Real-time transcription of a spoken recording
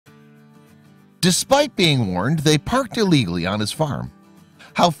Despite being warned, they parked illegally on his farm.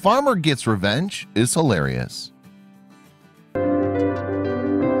 How farmer gets revenge is hilarious.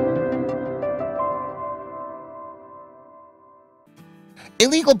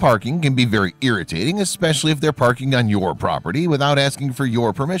 Illegal parking can be very irritating, especially if they're parking on your property without asking for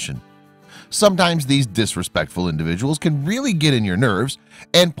your permission. Sometimes these disrespectful individuals can really get in your nerves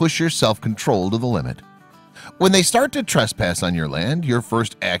and push your self-control to the limit. When they start to trespass on your land, your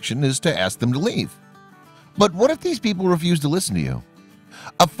first action is to ask them to leave. But what if these people refuse to listen to you?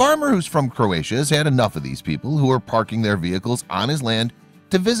 A farmer who's from Croatia has had enough of these people who are parking their vehicles on his land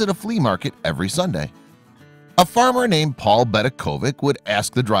to visit a flea market every Sunday. A farmer named Paul Bedakovic would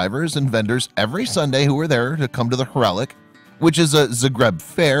ask the drivers and vendors every Sunday who were there to come to the Hralic, which is a Zagreb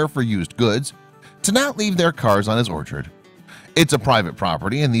fair for used goods, to not leave their cars on his orchard. It's a private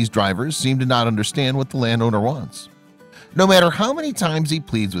property, and these drivers seem to not understand what the landowner wants. No matter how many times he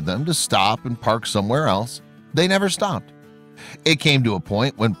pleads with them to stop and park somewhere else, they never stopped. It came to a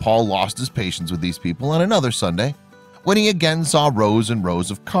point when Paul lost his patience with these people on another Sunday, when he again saw rows and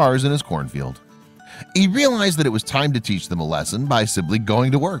rows of cars in his cornfield. He realized that it was time to teach them a lesson by simply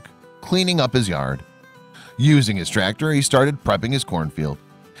going to work, cleaning up his yard. Using his tractor, he started prepping his cornfield.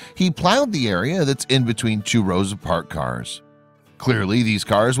 He plowed the area that's in between two rows of parked cars. Clearly, these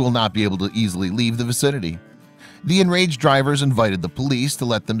cars will not be able to easily leave the vicinity. The enraged drivers invited the police to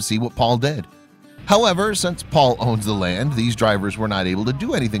let them see what Paul did. However, since Paul owns the land, these drivers were not able to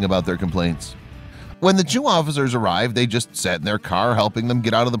do anything about their complaints. When the two officers arrived, they just sat in their car helping them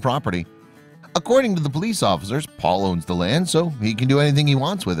get out of the property. According to the police officers, Paul owns the land, so he can do anything he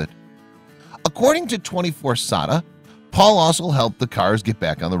wants with it. According to 24/7, Paul also helped the cars get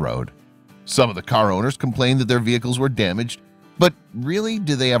back on the road. Some of the car owners complained that their vehicles were damaged, but really,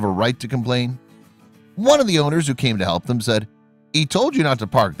 do they have a right to complain? One of the owners who came to help them said, "He told you not to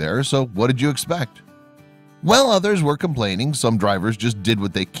park there, so what did you expect?" While others were complaining, some drivers just did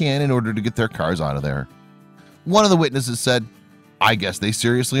what they can in order to get their cars out of there. One of the witnesses said, "I guess they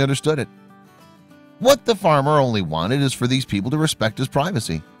seriously understood it." What the farmer only wanted is for these people to respect his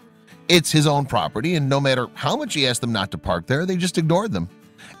privacy. It's his own property, and no matter how much he asked them not to park there, they just ignored them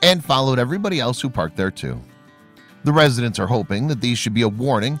and followed everybody else who parked there too. The residents are hoping that these should be a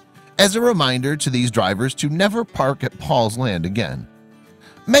warning as a reminder to these drivers to never park at Paul's land again.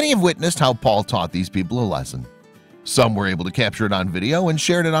 Many have witnessed how Paul taught these people a lesson. Some were able to capture it on video and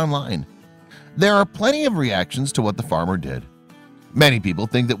shared it online. There are plenty of reactions to what the farmer did. Many people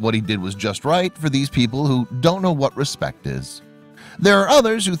think that what he did was just right for these people who don't know what respect is. There are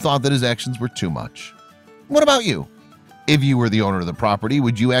others who thought that his actions were too much. What about you? If you were the owner of the property,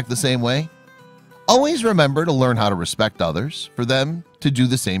 would you act the same way? Always remember to learn how to respect others, for them to do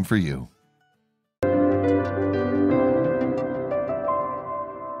the same for you.